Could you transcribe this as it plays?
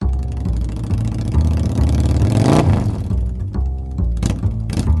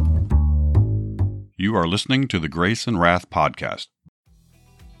You are listening to the Grace and Wrath podcast.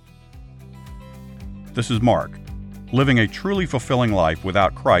 This is Mark. Living a truly fulfilling life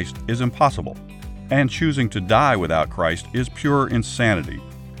without Christ is impossible, and choosing to die without Christ is pure insanity.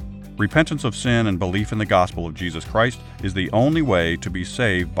 Repentance of sin and belief in the gospel of Jesus Christ is the only way to be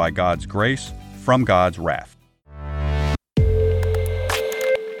saved by God's grace from God's wrath.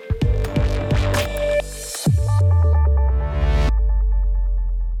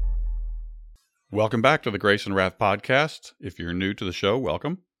 Welcome back to the Grace and Wrath podcast. If you're new to the show,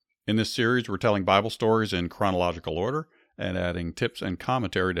 welcome. In this series, we're telling Bible stories in chronological order and adding tips and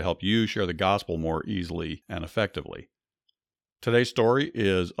commentary to help you share the gospel more easily and effectively. Today's story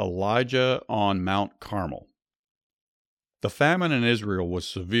is Elijah on Mount Carmel. The famine in Israel was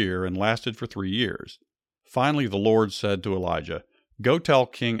severe and lasted for 3 years. Finally, the Lord said to Elijah, "Go tell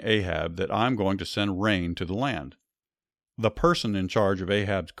King Ahab that I'm going to send rain to the land." The person in charge of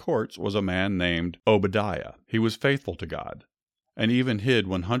Ahab's courts was a man named Obadiah. He was faithful to God, and even hid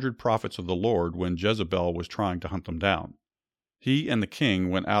 100 prophets of the Lord when Jezebel was trying to hunt them down. He and the king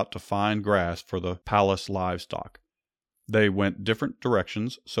went out to find grass for the palace livestock. They went different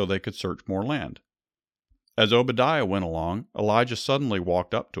directions so they could search more land. As Obadiah went along, Elijah suddenly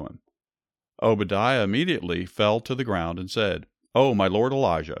walked up to him. Obadiah immediately fell to the ground and said, "Oh, my lord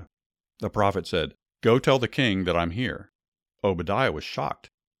Elijah." The prophet said, "Go tell the king that I'm here." Obadiah was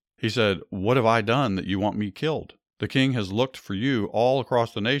shocked. He said, "What have I done that you want me killed? The king has looked for you all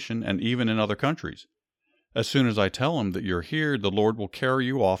across the nation and even in other countries. As soon as I tell him that you're here, the Lord will carry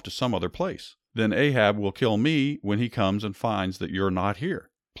you off to some other place. Then Ahab will kill me when he comes and finds that you're not here.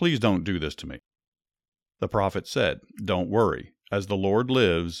 Please don't do this to me." The prophet said, "Don't worry. As the Lord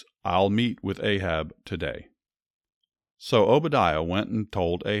lives, I'll meet with Ahab today." So Obadiah went and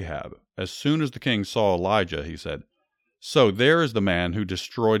told Ahab. As soon as the king saw Elijah, he said, "So there is the man who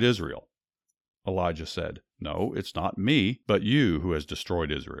destroyed Israel." Elijah said, "No, it's not me, but you who has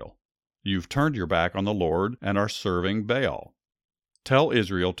destroyed Israel. You've turned your back on the Lord and are serving Baal. Tell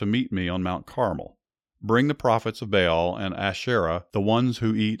Israel to meet me on Mount Carmel. Bring the prophets of Baal and Asherah, the ones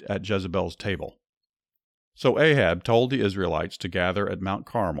who eat at Jezebel's table." So Ahab told the Israelites to gather at Mount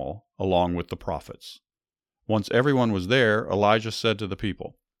Carmel along with the prophets. Once everyone was there, Elijah said to the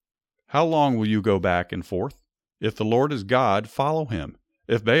people, "How long will you go back and forth? If the Lord is God, follow him.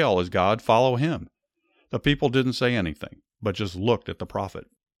 If Baal is God, follow him." The people didn't say anything, but just looked at the prophet.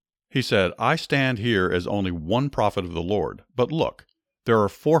 He said, "I stand here as only one prophet of the Lord, but look, there are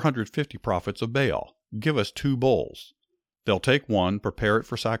 450 prophets of Baal. Give us 2 bulls. They'll take one, prepare it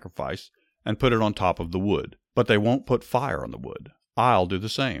for sacrifice, and put it on top of the wood, but they won't put fire on the wood. I'll do the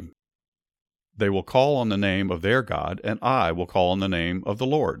same. They will call on the name of their God, and I will call on the name of the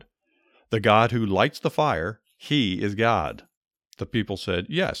Lord. The God who lights the fire, he is God." The people said,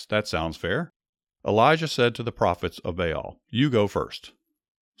 "Yes, that sounds fair." Elijah said to the prophets of Baal, "You go first."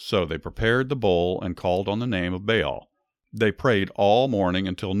 So they prepared the bull and called on the name of Baal. They prayed all morning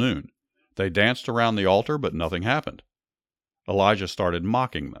until noon. They danced around the altar, but nothing happened. Elijah started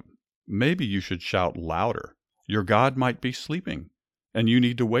mocking them. "Maybe you should shout louder. Your God might be sleeping, and you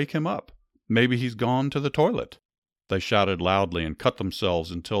need to wake him up. Maybe he's gone to the toilet." They shouted loudly and cut themselves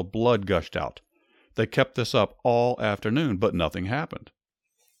until blood gushed out. They kept this up all afternoon, but nothing happened.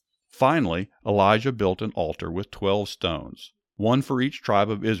 Finally, Elijah built an altar with 12 stones, one for each tribe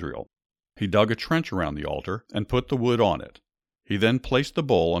of Israel. He dug a trench around the altar and put the wood on it. He then placed the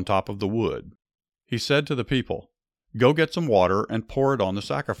bull on top of the wood. He said to the people, "Go get some water and pour it on the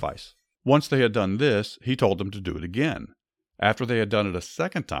sacrifice." Once they had done this, he told them to do it again. After they had done it a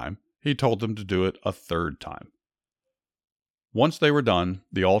second time, he told them to do it a third time. Once they were done,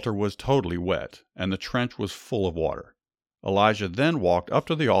 the altar was totally wet, and the trench was full of water. Elijah then walked up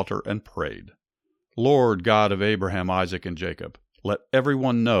to the altar and prayed, "Lord God of Abraham, Isaac, and Jacob, let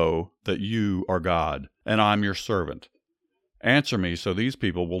everyone know that you are God, and I'm your servant. Answer me so these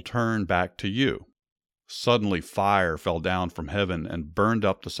people will turn back to you." Suddenly fire fell down from heaven and burned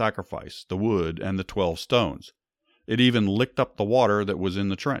up the sacrifice, the wood, and the 12 stones. It even licked up the water that was in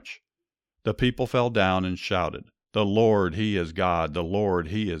the trench. The people fell down and shouted, "The Lord, he is God. The Lord,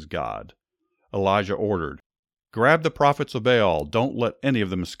 he is God." Elijah ordered, "Grab the prophets of Baal. Don't let any of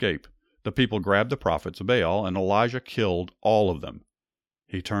them escape." The people grabbed the prophets of Baal, and Elijah killed all of them.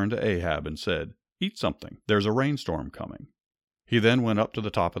 He turned to Ahab and said, "Eat something. There's a rainstorm coming." He then went up to the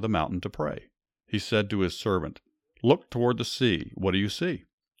top of the mountain to pray. He said to his servant, "Look toward the sea. What do you see?"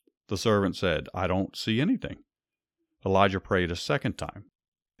 The servant said, "I don't see anything." Elijah prayed a second time.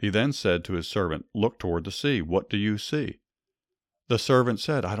 He then said to his servant, "Look toward the sea. What do you see?" The servant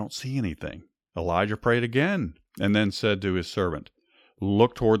said, "I don't see anything." Elijah prayed again, and then said to his servant,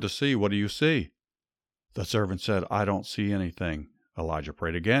 "Look toward the sea. What do you see?" The servant said, I don't see anything. Elijah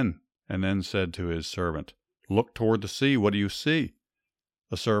prayed again, and then said to his servant, Look toward the sea. What do you see?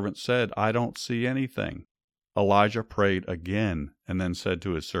 The servant said, I don't see anything. Elijah prayed again, and then said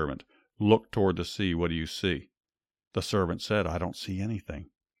to his servant, Look toward the sea. What do you see? The servant said, I don't see anything.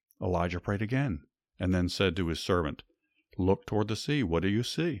 Elijah prayed again, and then said to his servant, Look toward the sea. What do you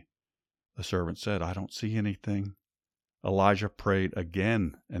see? The servant said, I don't see anything. Elijah prayed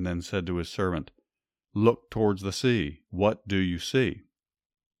again, and then said to his servant, Look towards the sea. What do you see?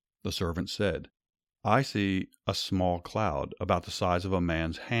 The servant said, I see a small cloud about the size of a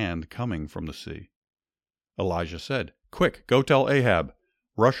man's hand coming from the sea. Elijah said, Quick, go tell Ahab.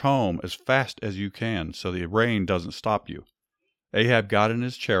 Rush home as fast as you can so the rain doesn't stop you. Ahab got in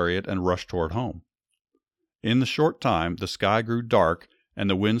his chariot and rushed toward home. In the short time, the sky grew dark and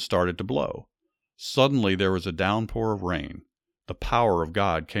the wind started to blow. Suddenly there was a downpour of rain. The power of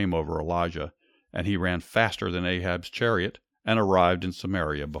God came over Elijah, and he ran faster than Ahab's chariot and arrived in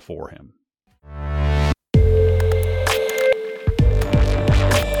Samaria before him.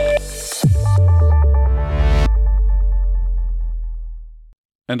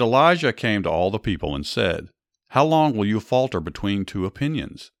 And Elijah came to all the people and said, How long will you falter between two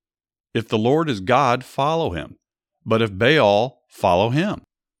opinions? If the Lord is God, follow him. But if Baal, follow him.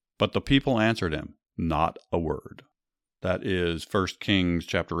 But the people answered him, Not a word. That is 1 Kings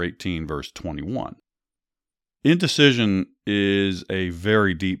chapter 18, verse 21. Indecision is a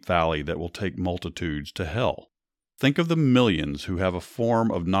very deep valley that will take multitudes to hell. Think of the millions who have a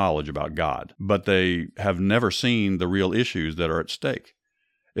form of knowledge about God, but they have never seen the real issues that are at stake.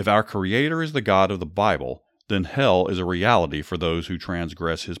 If our Creator is the God of the Bible, then hell is a reality for those who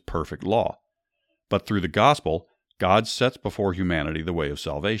transgress His perfect law. But through the gospel, God sets before humanity the way of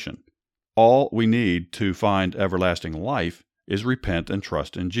salvation. All we need to find everlasting life is repent and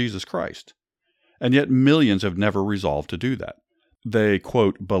trust in Jesus Christ. And yet millions have never resolved to do that. They,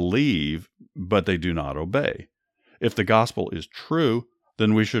 quote, believe, but they do not obey. If the gospel is true,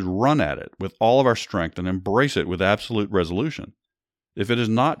 then we should run at it with all of our strength and embrace it with absolute resolution. If it is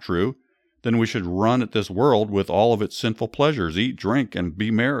not true, then we should run at this world with all of its sinful pleasures, eat, drink, and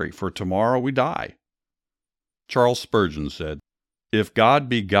be merry, for tomorrow we die. Charles Spurgeon said, If God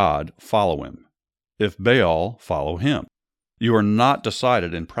be God, follow him. If Baal, follow him. You are not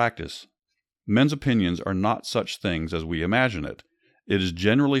decided in practice. Men's opinions are not such things as we imagine it. It is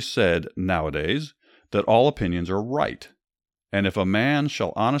generally said nowadays that all opinions are right. And if a man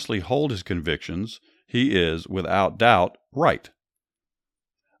shall honestly hold his convictions, he is, without doubt, right.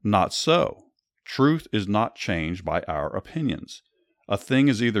 Not so. Truth is not changed by our opinions. A thing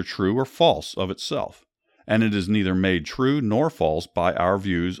is either true or false of itself, and it is neither made true nor false by our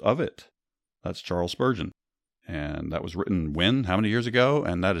views of it. That's Charles Spurgeon. And that was written when? How many years ago?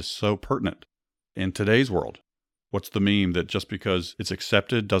 And that is so pertinent in today's world. What's the meme that just because it's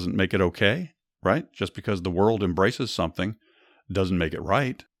accepted doesn't make it okay, right? Just because the world embraces something doesn't make it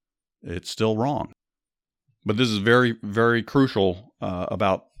right. It's still wrong. But this is very, very crucial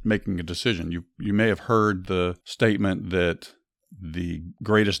about making a decision. You may have heard the statement that the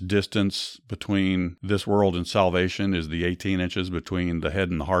greatest distance between this world and salvation is the 18 inches between the head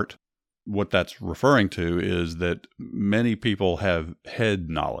and the heart. What that's referring to is that many people have head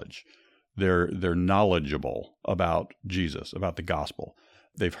knowledge. They're knowledgeable about Jesus, about the gospel.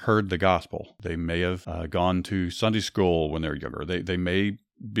 They've heard the gospel. They may have gone to Sunday school when they're younger. They may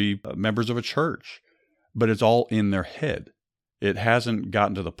be members of a church, but it's all in their head. It hasn't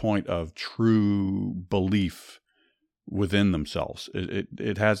gotten to the point of true belief within themselves.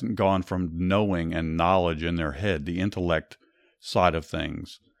 It hasn't gone from knowing and knowledge in their head, the intellect side of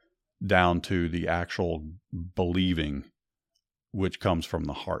things, down to the actual believing, which comes from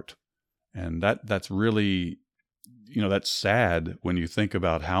the heart. And that's really, that's sad when you think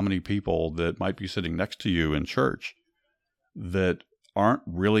about how many people that might be sitting next to you in church that aren't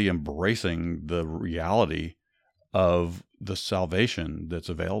really embracing the reality of the salvation that's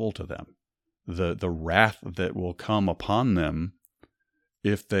available to them, the wrath that will come upon them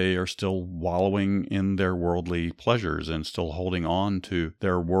if they are still wallowing in their worldly pleasures and still holding on to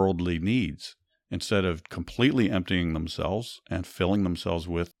their worldly needs, instead of completely emptying themselves and filling themselves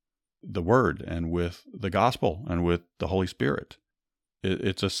with the Word and with the gospel and with the Holy Spirit.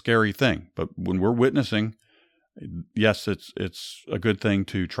 It's a scary thing, but when we're witnessing, yes, it's a good thing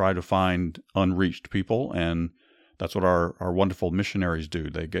to try to find unreached people, and that's what our wonderful missionaries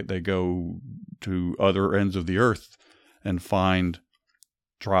do. They go to other ends of the earth and find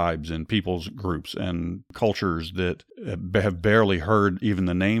tribes and peoples groups and cultures that have barely heard even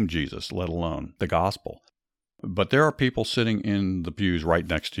the name Jesus, let alone the gospel. But there are people sitting in the pews right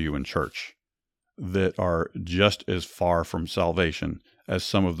next to you in church that are just as far from salvation as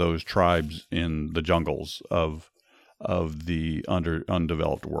some of those tribes in the jungles of the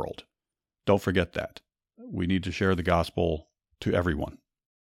undeveloped world. Don't forget that. We need to share the gospel to everyone.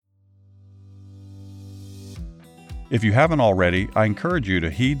 If you haven't already, I encourage you to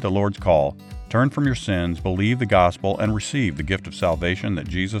heed the Lord's call, turn from your sins, believe the gospel, and receive the gift of salvation that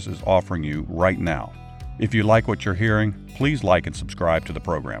Jesus is offering you right now. If you like what you're hearing, please like and subscribe to the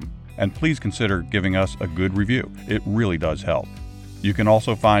program. And please consider giving us a good review. It really does help. You can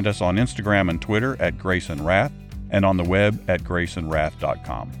also find us on Instagram and Twitter at Grace and Wrath, and on the web at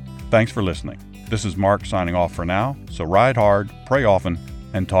graceandwrath.com. Thanks for listening. This is Mark signing off for now, so ride hard, pray often,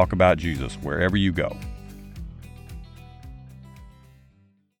 and talk about Jesus wherever you go.